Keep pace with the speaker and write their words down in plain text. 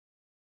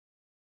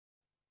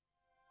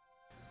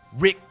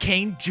Rick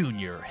Kane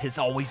Jr. has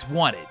always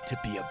wanted to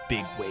be a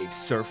big wave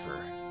surfer.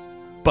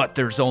 But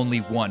there's only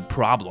one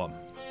problem.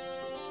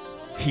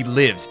 He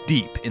lives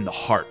deep in the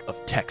heart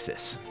of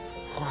Texas.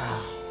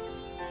 Wow.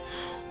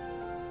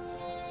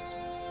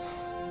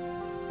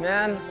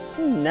 Man,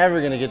 I'm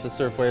never gonna get to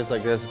surf waves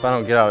like this if I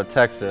don't get out of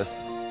Texas.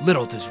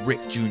 Little does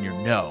Rick Jr.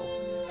 know,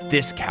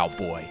 this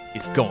cowboy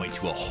is going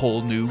to a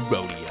whole new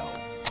rodeo.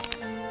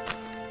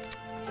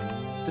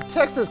 The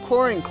Texas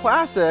Chlorine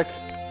Classic?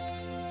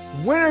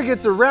 Winner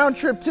gets a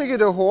round-trip ticket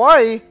to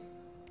Hawaii?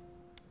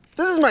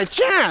 This is my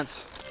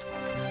chance!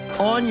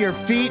 On your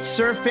feet,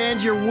 surf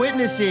fans, you're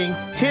witnessing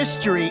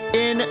history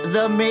in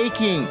the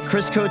making.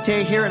 Chris Cote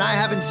here, and I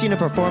haven't seen a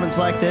performance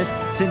like this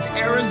since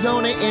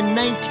Arizona in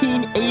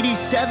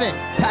 1987.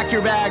 Pack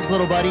your bags,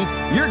 little buddy.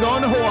 You're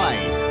going to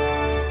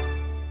Hawaii.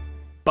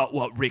 But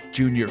what Rick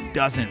Jr.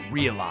 doesn't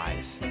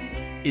realize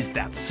is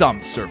that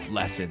some surf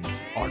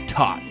lessons are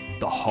taught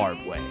the hard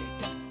way.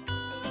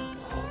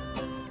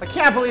 I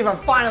can't believe I'm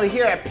finally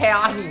here at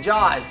Pe'ahi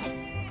Jaws.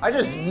 I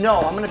just know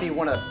I'm gonna be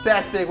one of the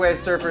best big wave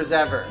surfers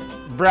ever.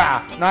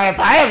 Bruh, not if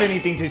I have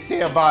anything to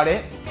say about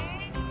it.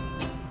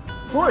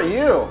 Who are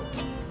you?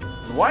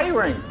 Why are you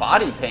wearing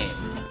body paint?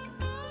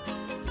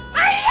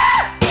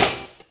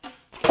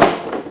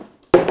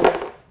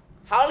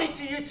 Howdy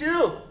to you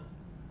too.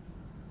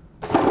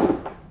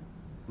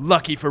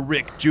 Lucky for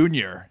Rick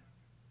Jr.,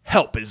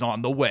 help is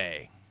on the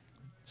way.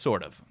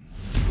 Sort of.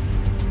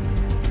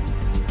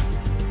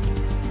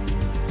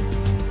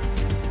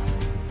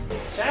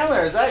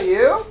 Chandler, is that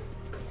you?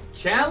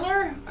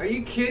 Chandler? Are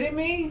you kidding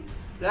me?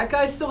 That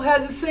guy still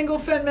has a single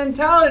fin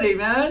mentality,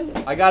 man.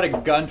 I got a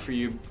gun for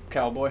you,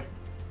 cowboy.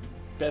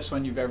 Best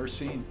one you've ever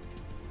seen.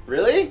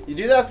 Really? You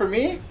do that for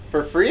me?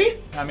 For free?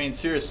 I mean,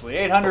 seriously,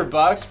 800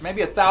 bucks,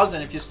 maybe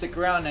 1,000 if you stick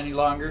around any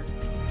longer.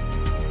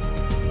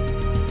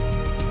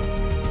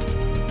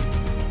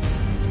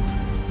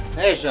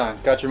 Hey, Sean,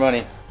 got your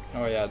money.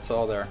 Oh yeah, it's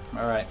all there.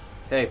 All right.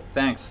 Hey,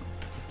 thanks.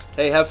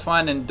 Hey, have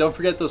fun and don't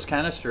forget those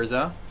canisters,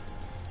 huh?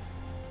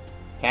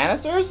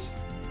 Canisters?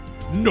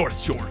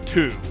 North Shore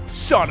 2,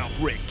 Son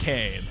of Rick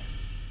Kane.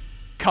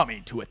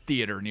 Coming to a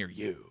theater near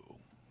you.